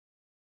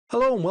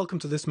Hello and welcome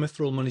to this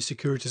MithrilMoney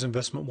Securities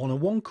Investment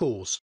 101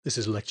 course. This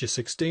is lecture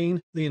 16,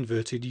 the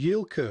inverted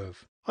yield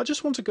curve. I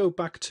just want to go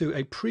back to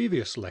a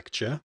previous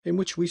lecture in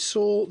which we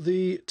saw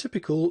the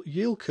typical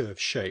yield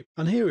curve shape.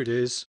 And here it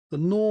is, the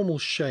normal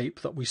shape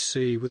that we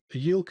see with a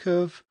yield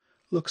curve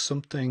looks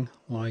something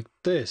like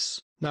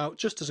this. Now,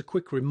 just as a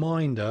quick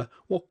reminder,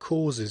 what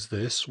causes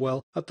this?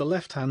 Well, at the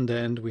left-hand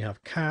end, we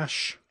have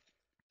cash,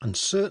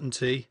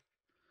 uncertainty,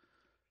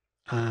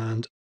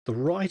 and the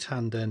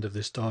right-hand end of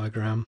this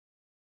diagram,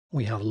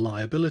 we have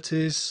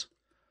liabilities,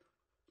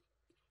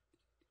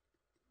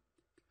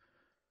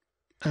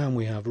 and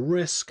we have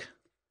risk.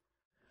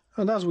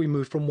 And as we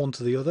move from one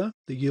to the other,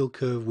 the yield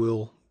curve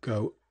will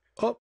go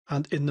up.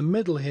 And in the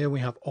middle here,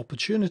 we have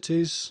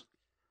opportunities.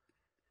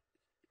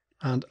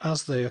 And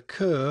as they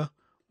occur,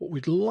 what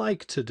we'd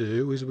like to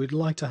do is we'd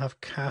like to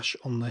have cash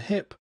on the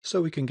hip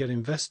so we can get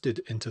invested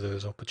into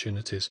those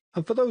opportunities.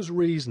 And for those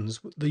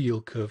reasons, the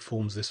yield curve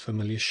forms this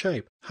familiar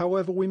shape.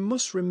 However, we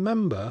must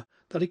remember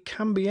that it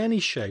can be any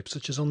shape,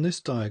 such as on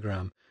this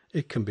diagram.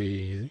 It can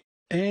be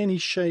any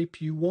shape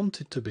you want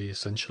it to be,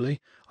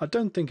 essentially. I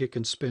don't think it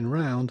can spin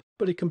round,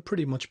 but it can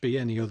pretty much be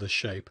any other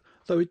shape,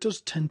 though it does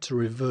tend to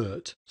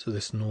revert to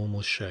this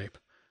normal shape.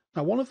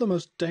 Now, one of the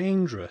most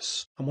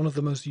dangerous and one of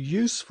the most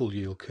useful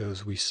yield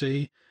curves we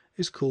see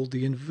is called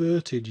the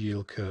inverted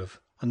yield curve.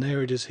 And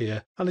there it is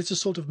here. And it's a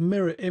sort of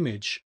mirror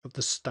image of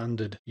the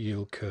standard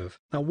yield curve.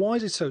 Now, why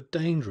is it so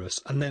dangerous?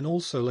 And then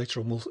also later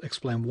on we'll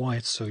explain why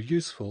it's so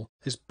useful,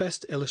 is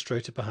best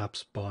illustrated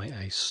perhaps by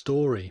a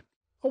story.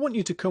 I want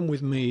you to come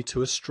with me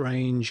to a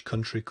strange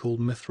country called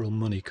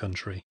MithrilMoney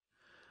country.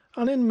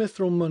 And in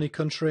MithrilMoney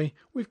country,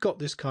 we've got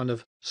this kind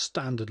of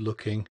standard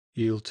looking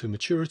yield to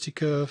maturity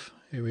curve.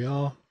 Here we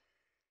are.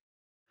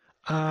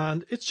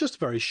 And it's just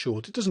very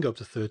short. It doesn't go up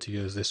to 30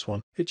 years, this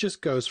one. It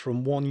just goes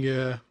from 1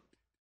 year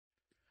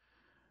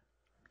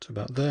to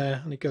about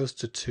there, and it goes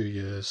to 2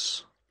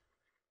 years.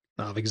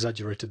 Now, I've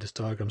exaggerated this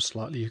diagram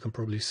slightly, you can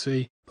probably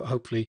see, but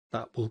hopefully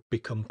that will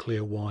become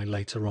clear why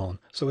later on.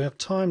 So we have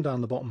time down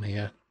the bottom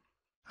here,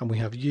 and we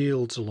have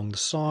yields along the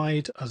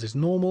side, as is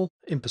normal,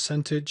 in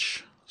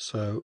percentage.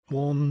 So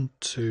 1,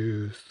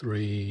 2,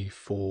 3,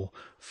 4,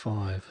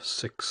 5,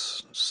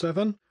 6,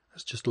 7.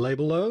 Let's just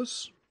label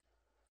those.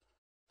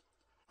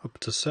 Up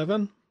to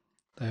 7.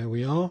 There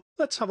we are.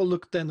 Let's have a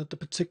look then at the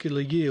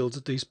particular yields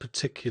at these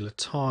particular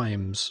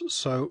times.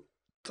 So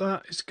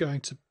that is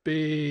going to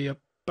be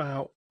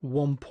about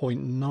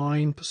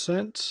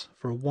 1.9%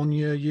 for a 1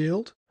 year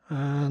yield.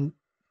 And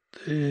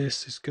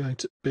this is going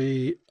to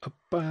be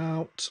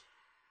about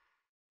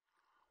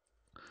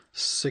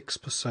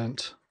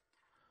 6%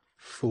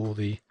 for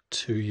the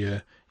 2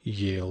 year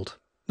yield.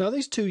 Now,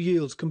 these two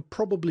yields can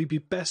probably be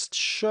best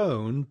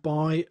shown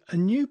by a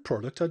new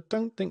product I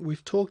don't think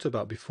we've talked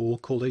about before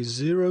called a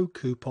zero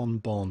coupon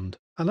bond.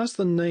 And as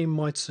the name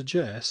might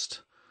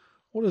suggest,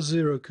 what a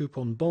zero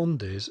coupon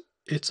bond is,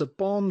 it's a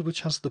bond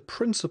which has the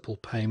principal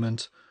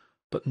payment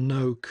but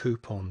no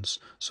coupons.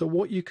 So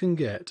what you can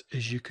get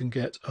is you can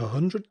get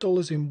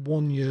 $100 in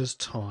 1 year's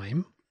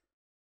time,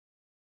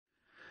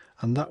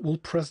 and that will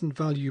present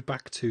value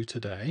back to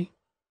today.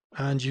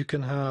 And you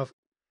can have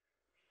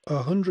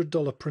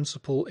 $100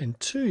 principal in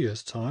 2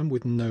 years' time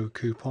with no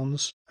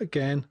coupons,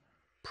 again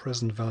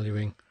present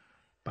valuing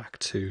back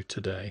to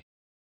today.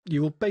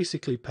 You will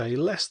basically pay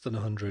less than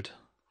 100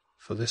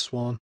 for this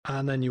one,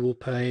 and then you will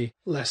pay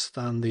less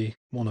than the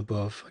one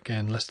above,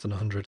 again less than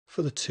 100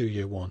 for the 2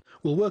 year one.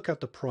 We'll work out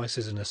the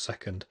prices in a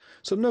second,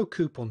 so no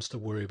coupons to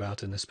worry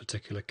about in this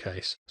particular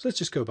case. So let's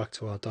just go back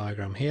to our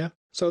diagram here.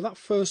 So that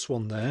first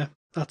one there,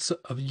 that's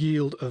a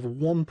yield of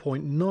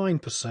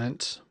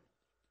 1.9%.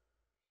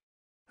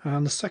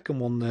 And the second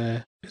one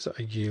there is at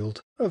a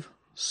yield of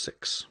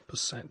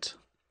 6%.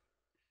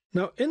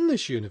 Now, in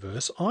this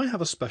universe, I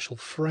have a special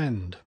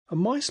friend, and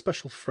my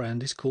special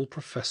friend is called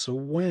Professor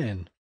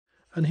Wen.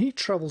 And he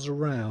travels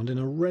around in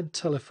a red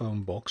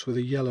telephone box with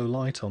a yellow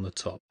light on the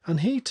top. And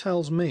he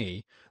tells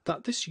me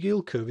that this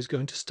yield curve is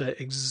going to stay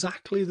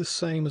exactly the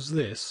same as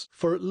this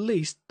for at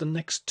least the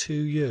next 2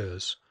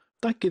 years.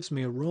 That gives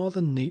me a rather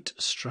neat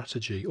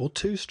strategy, or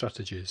two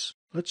strategies.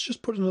 Let's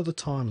just put another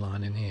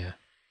timeline in here,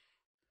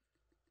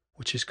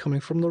 which is coming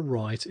from the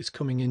right. It's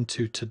coming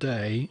into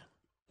today,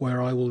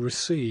 where I will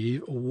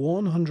receive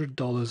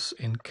 $100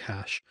 in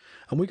cash.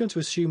 And we're going to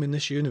assume in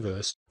this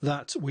universe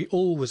that we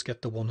always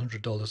get the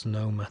 $100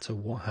 no matter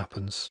what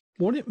happens.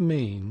 What it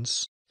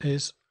means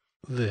is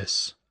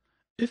this.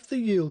 If the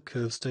yield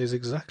curve stays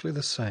exactly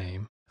the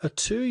same, a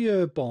 2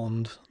 year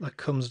bond that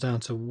comes down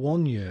to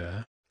 1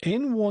 year,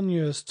 in 1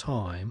 year's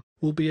time,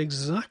 will be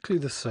exactly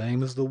the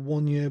same as the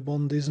 1 year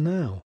bond is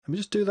now. Let me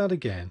just do that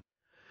again.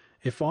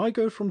 If I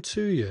go from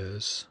 2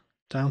 years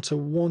down to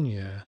 1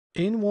 year,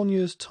 in 1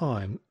 year's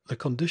time, the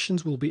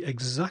conditions will be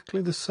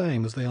exactly the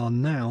same as they are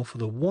now for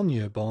the 1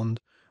 year bond,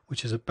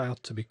 which is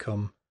about to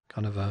become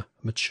kind of a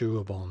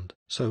mature bond.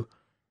 So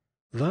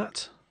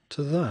that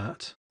to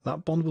that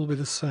bond will be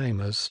the same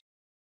as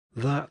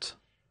that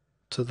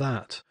to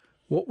that.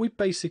 What we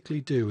basically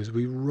do is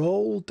we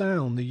roll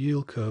down the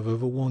yield curve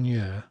over 1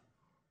 year,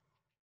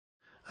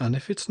 And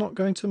if it's not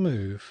going to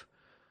move,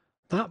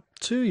 that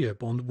 2-year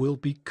bond will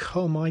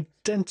become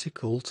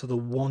identical to the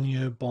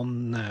 1-year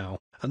bond now.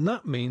 And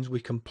that means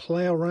we can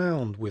play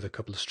around with a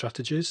couple of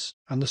strategies.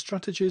 And the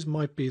strategies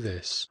might be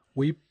this.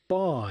 We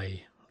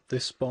buy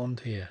this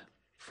bond here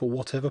for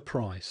whatever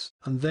price.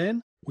 And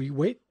then we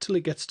wait till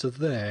it gets to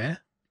there.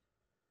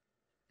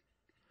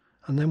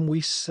 And then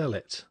we sell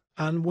it.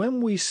 And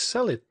when we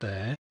sell it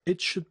there,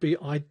 it should be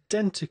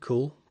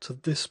identical to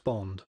this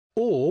bond.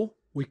 Or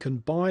we can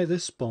buy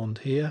this bond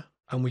here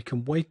and we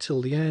can wait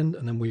till the end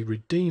and then we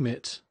redeem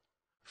it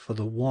for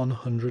the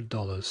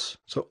 $100.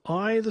 So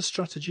either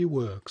strategy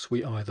works.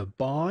 We either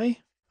buy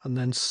and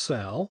then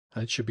sell,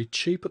 and it should be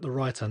cheap at the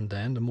right-hand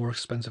end and more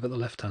expensive at the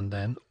left-hand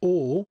end,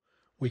 or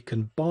we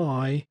can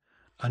buy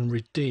and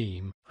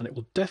redeem, and it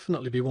will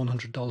definitely be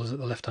 $100 at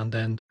the left-hand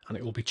end and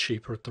it will be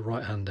cheaper at the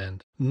right-hand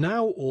end.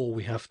 Now all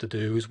we have to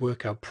do is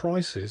work out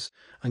prices,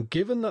 and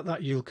given that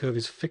that yield curve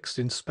is fixed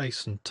in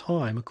space and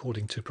time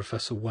according to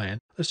Professor Wen,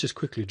 let's just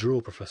quickly draw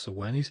Professor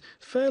Wen. He's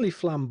fairly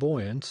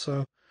flamboyant,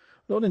 so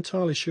not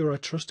entirely sure I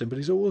trust him, but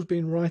he's always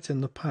been right in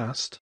the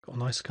past. Got a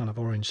nice kind of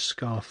orange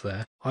scarf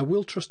there. I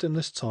will trust him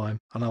this time,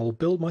 and I will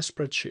build my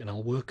spreadsheet and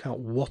I'll work out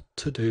what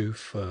to do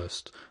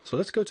first. So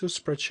let's go to a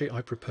spreadsheet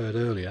I prepared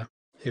earlier.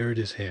 Here it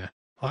is here.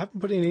 I haven't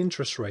put any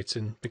interest rates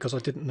in because I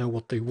didn't know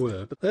what they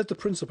were, but there's the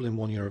principal in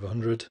 1 year of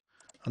 100,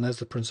 and there's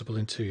the principal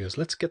in 2 years.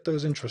 Let's get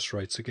those interest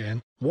rates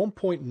again.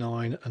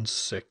 1.9 and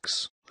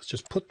 6. Let's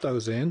just put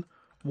those in.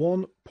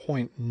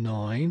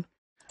 1.9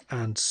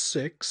 and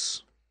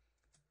 6.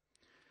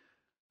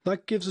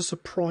 That gives us a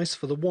price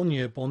for the 1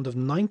 year bond of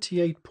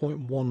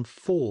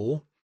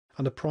 98.14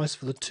 and a price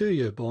for the 2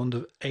 year bond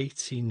of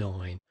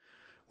 89.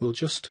 We'll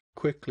just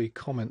quickly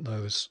comment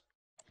those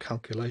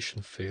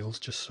calculation fields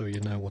just so you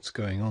know what's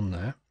going on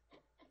there.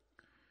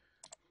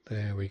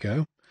 There we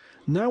go.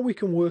 Now we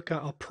can work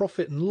out our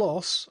profit and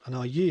loss and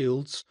our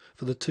yields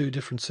for the two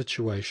different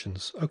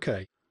situations.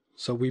 Okay,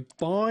 so we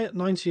buy at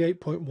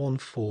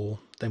 98.14,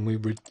 then we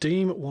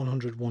redeem at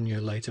 100 1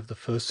 year later for the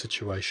first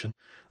situation.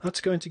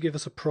 That's going to give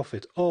us a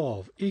profit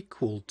of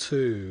equal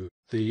to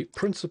the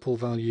principal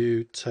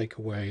value take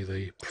away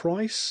the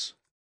price.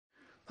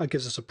 That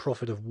gives us a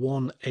profit of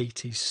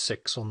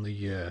 186 on the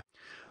year.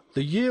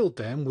 The yield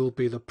then will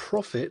be the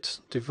profit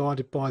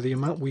divided by the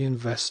amount we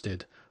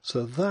invested.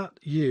 So that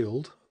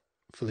yield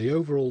for the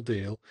overall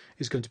deal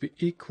is going to be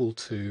equal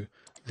to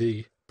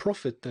the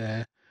profit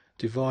there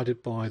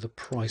divided by the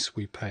price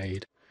we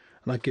paid.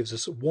 And that gives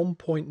us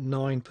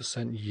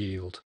 1.9%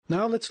 yield.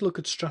 Now let's look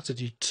at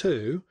strategy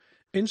 2.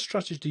 In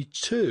strategy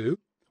 2,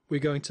 we're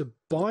going to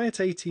buy at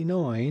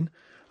 89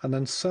 and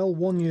then sell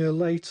 1 year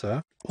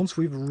later. Once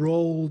we've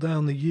rolled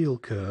down the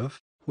yield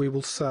curve, we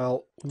will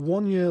sell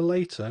 1 year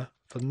later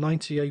for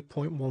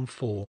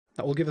 98.14.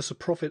 That will give us a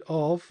profit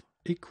of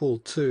equal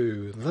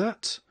to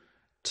that,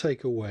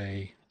 take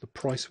away the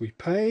price we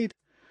paid.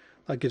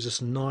 That gives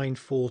us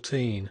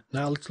 914.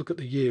 Now let's look at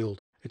the yield.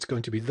 It's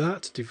going to be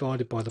that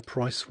divided by the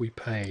price we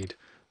paid.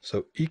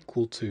 So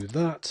equal to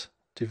that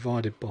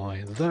divided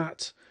by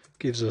that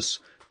gives us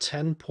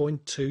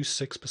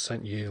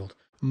 10.26% yield.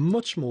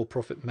 Much more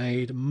profit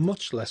made,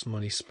 much less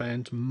money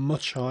spent,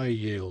 much higher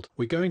yield.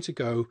 We're going to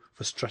go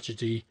for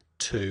strategy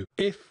 2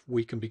 if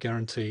we can be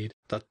guaranteed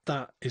that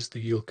that is the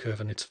yield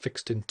curve and it's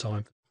fixed in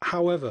time.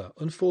 However,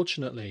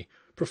 unfortunately,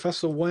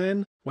 Professor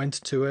Wen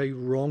went to a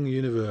wrong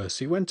universe.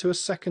 He went to a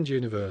second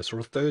universe or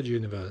a third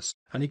universe,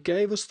 and he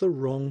gave us the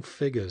wrong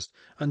figures.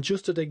 And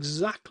just at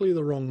exactly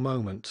the wrong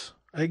moment,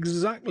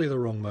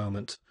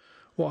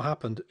 what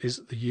happened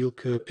is the yield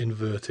curve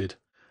inverted.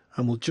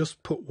 And we'll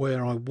just put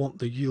where I want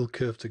the yield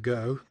curve to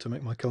go to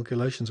make my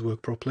calculations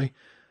work properly.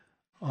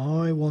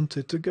 I want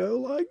it to go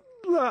like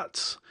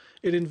that.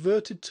 It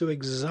inverted to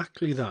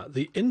exactly that.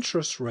 The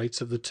interest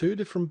rates of the two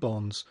different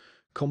bonds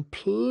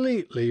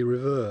completely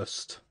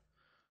reversed.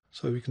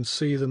 So we can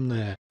see them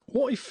there.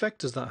 What effect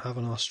does that have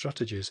on our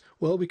strategies?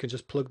 Well, we can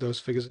just plug those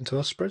figures into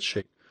our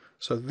spreadsheet.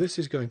 So this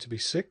is going to be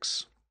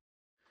 6,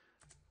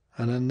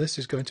 and then this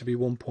is going to be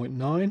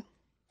 1.9.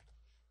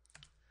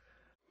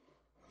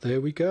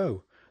 There we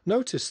go.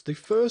 Notice the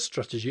first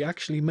strategy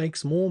actually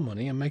makes more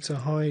money and makes a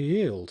higher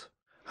yield.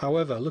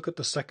 However, look at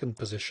the second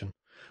position.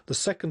 The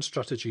second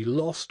strategy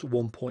lost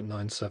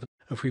 1.97.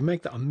 If we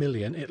make that a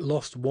million, it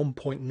lost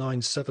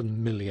 1.97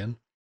 million.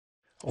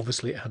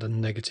 Obviously, it had a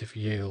negative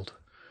yield.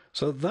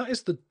 So that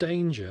is the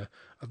danger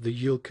of the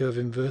yield curve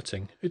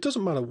inverting. It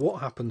doesn't matter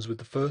what happens with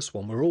the first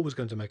one, we're always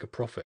going to make a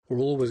profit. We're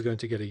always going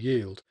to get a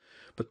yield.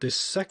 But this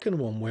second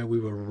one where we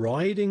were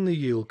riding the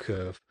yield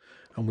curve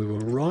and we were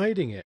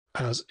riding it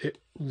as it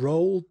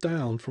rolled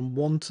down from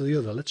one to the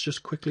other. Let's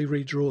just quickly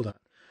redraw that.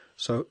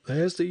 So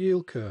there's the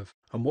yield curve.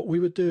 And what we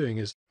were doing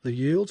is the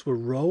yields were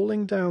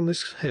rolling down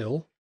this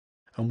hill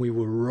and we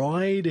were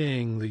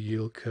riding the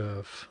yield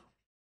curve.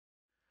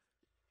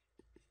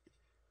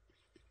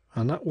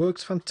 And that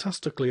works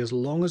fantastically as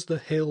long as the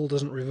hill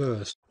doesn't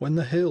reverse. When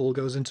the hill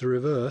goes into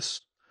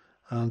reverse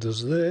and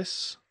does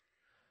this,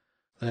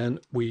 then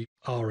we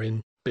are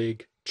in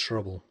big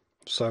trouble.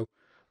 So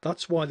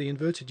that's why the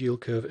inverted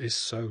yield curve is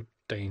so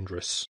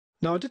dangerous.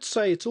 Now, I did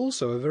say it's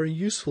also a very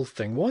useful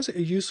thing. Why is it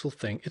a useful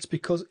thing? It's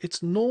because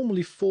it's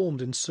normally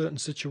formed in certain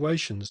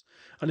situations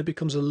and it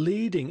becomes a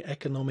leading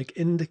economic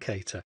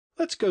indicator.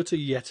 Let's go to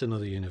yet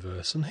another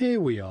universe, and here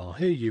we are,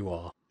 here you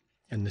are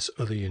in this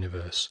other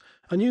universe,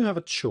 and you have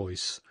a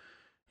choice.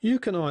 You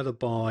can either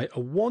buy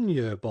a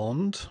 1-year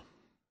bond,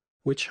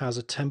 which has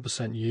a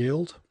 10%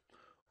 yield,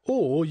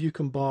 or you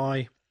can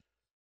buy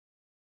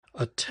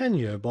a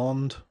 10-year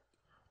bond,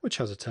 which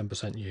has a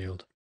 10%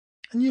 yield.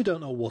 And you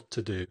don't know what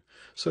to do.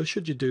 So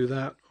should you do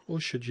that or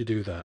should you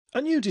do that?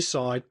 And you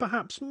decide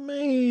perhaps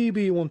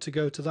maybe you want to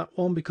go to that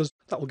one because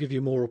that will give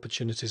you more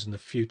opportunities in the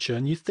future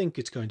and you think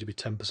it's going to be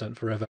 10%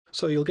 forever.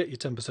 So you'll get your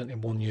 10%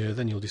 in 1 year,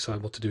 then you'll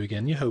decide what to do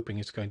again. You're hoping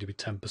it's going to be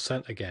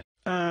 10% again.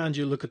 And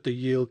you look at the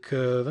yield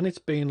curve and it's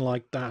been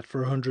like that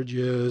for 100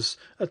 years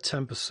at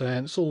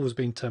 10%. It's always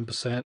been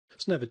 10%.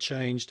 It's never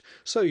changed.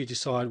 So you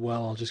decide,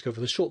 well, I'll just go for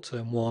the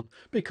short-term one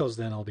because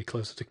then I'll be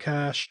closer to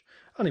cash.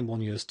 And in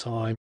 1 year's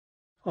time,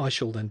 I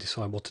shall then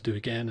decide what to do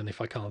again, and if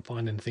I can't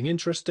find anything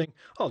interesting,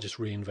 I'll just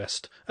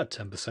reinvest at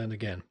 10%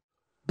 again.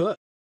 But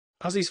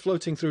as he's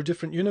floating through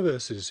different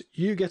universes,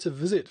 you get a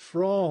visit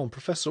from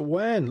Professor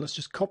Wen. Let's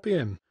just copy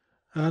him.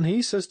 And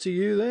he says to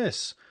you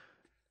this: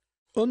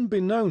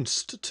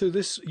 unbeknownst to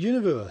this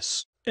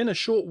universe, in a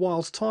short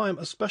while's time,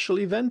 a special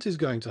event is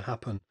going to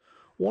happen.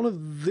 One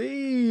of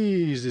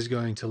these is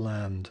going to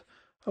land.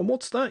 And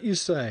what's that, you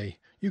say?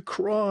 You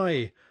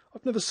cry.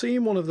 I've never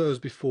seen one of those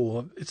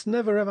before. It's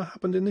never ever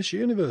happened in this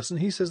universe. And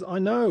he says, I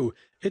know,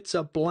 it's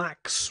a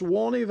black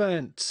swan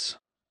event.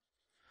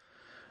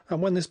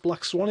 And when this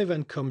black swan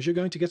event comes, you're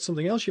going to get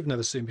something else you've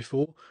never seen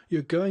before.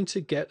 You're going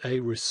to get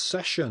a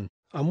recession.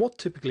 And what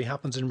typically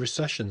happens in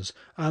recessions?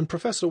 And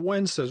Professor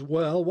Wen says,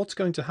 well, what's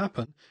going to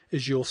happen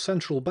is your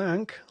central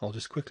bank, I'll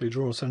just quickly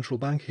draw a central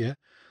bank here.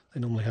 They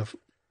normally have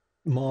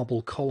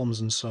marble columns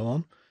and so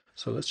on.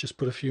 So let's just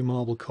put a few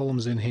marble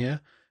columns in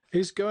here.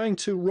 Is going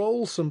to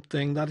roll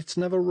something that it's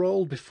never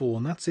rolled before,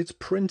 and that's its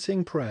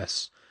printing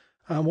press.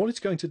 And what it's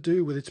going to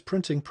do with its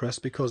printing press,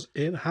 because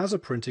it has a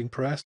printing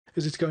press,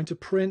 is it's going to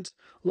print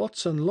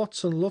lots and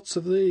lots and lots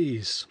of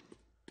these.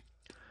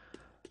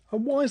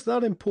 And why is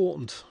that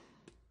important,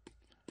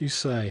 you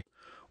say?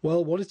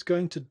 Well, what it's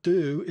going to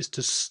do is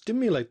to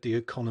stimulate the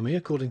economy.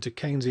 According to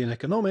Keynesian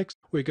economics,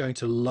 we're going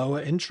to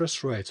lower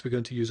interest rates. We're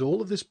going to use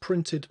all of this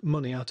printed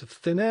money out of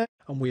thin air,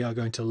 and we are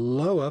going to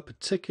lower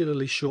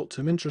particularly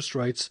short-term interest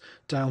rates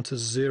down to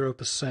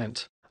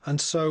 0%.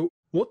 And so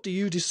what do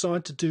you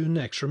decide to do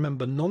next?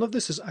 Remember, none of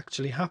this has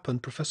actually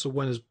happened. Professor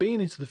Wen has been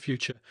into the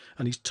future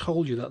and he's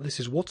told you that this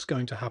is what's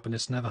going to happen.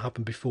 It's never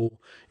happened before.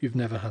 You've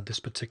never had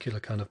this particular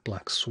kind of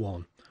black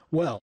swan.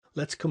 Well,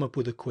 let's come up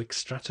with a quick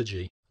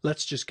strategy.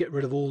 Let's just get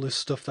rid of all this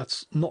stuff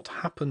that's not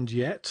happened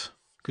yet,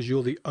 because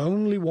you're the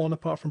only one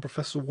apart from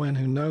Professor Wen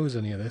who knows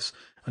any of this,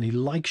 and he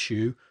likes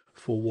you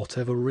for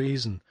whatever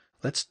reason.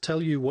 Let's tell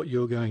you what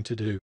you're going to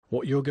do.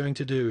 What you're going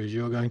to do is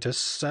you're going to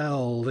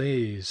sell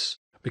these,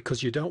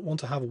 because you don't want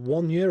to have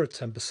 1 year at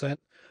 10%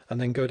 and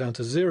then go down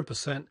to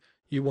 0%.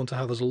 You want to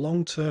have as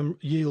long-term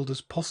yield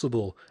as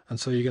possible, and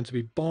so you're going to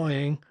be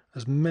buying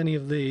as many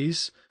of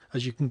these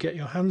as you can get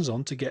your hands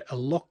on to get a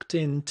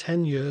locked-in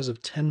 10 years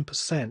of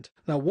 10%.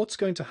 Now, what's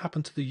going to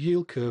happen to the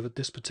yield curve at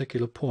this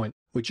particular point?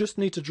 We just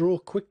need to draw a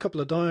quick couple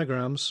of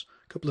diagrams,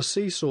 a couple of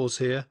seesaws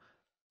here.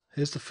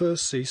 Here's the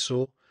first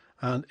seesaw.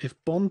 And if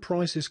bond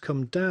prices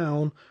come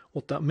down,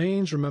 what that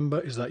means, remember,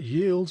 is that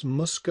yields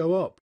must go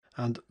up.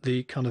 And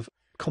the kind of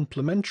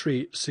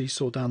complementary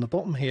seesaw down the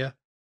bottom here,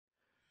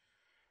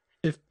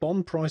 if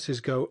bond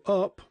prices go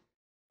up,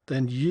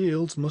 then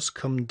yields must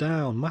come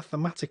down.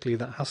 Mathematically,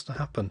 that has to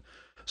happen.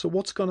 So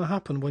what's going to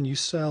happen when you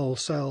sell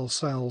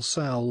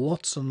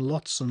lots and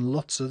lots and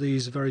lots of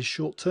these very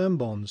short-term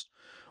bonds?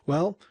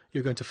 Well,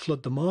 you're going to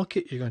flood the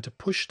market, you're going to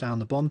push down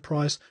the bond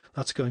price,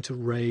 that's going to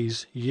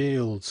raise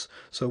yields.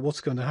 So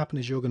what's going to happen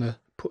is you're going to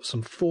put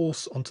some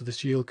force onto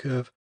this yield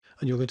curve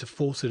and you're going to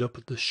force it up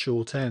at the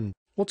short end.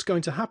 What's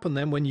going to happen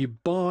then when you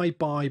buy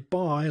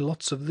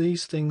lots of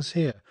these things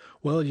here?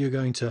 Well, you're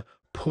going to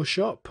push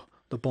up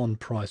the bond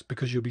price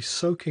because you'll be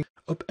soaking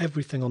up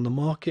everything on the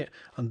market,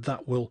 and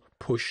that will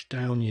push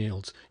down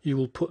yields. You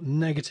will put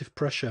negative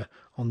pressure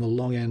on the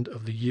long end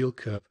of the yield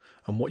curve,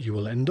 and what you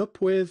will end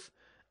up with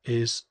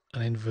is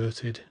an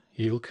inverted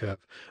yield curve.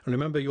 And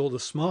remember, you're the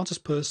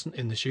smartest person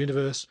in this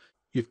universe.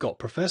 You've got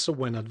Professor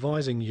Wen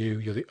advising you.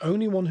 You're the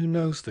only one who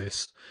knows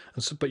this,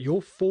 and so, but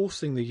you're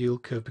forcing the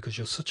yield curve because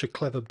you're such a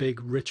clever, big,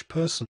 rich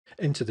person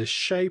into this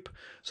shape.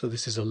 So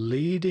this is a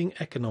leading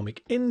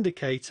economic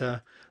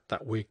indicator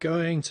that we're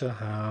going to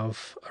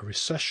have a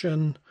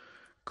recession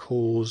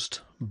caused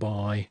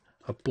by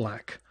a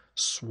black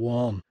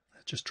swan.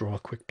 Let's just draw a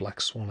quick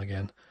black swan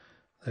again.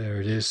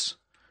 There it is,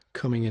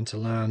 coming into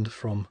land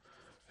from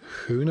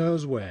who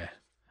knows where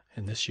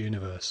in this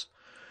universe.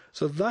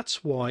 So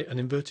that's why an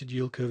inverted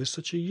yield curve is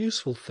such a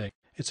useful thing.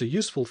 It's a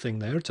useful thing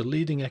there. It's a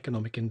leading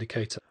economic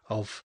indicator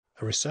of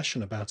a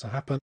recession about to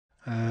happen.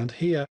 And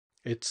here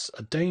it's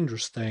a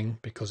dangerous thing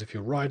because if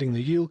you're riding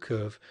the yield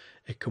curve,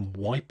 it can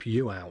wipe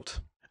you out.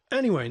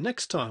 Anyway,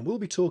 next time we'll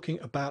be talking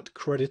about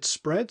credit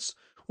spreads.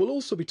 We'll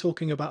also be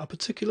talking about a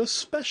particular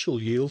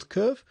special yield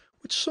curve,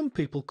 which some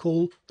people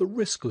call the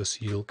riskless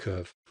yield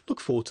curve. Look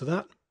forward to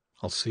that.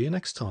 I'll see you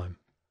next time.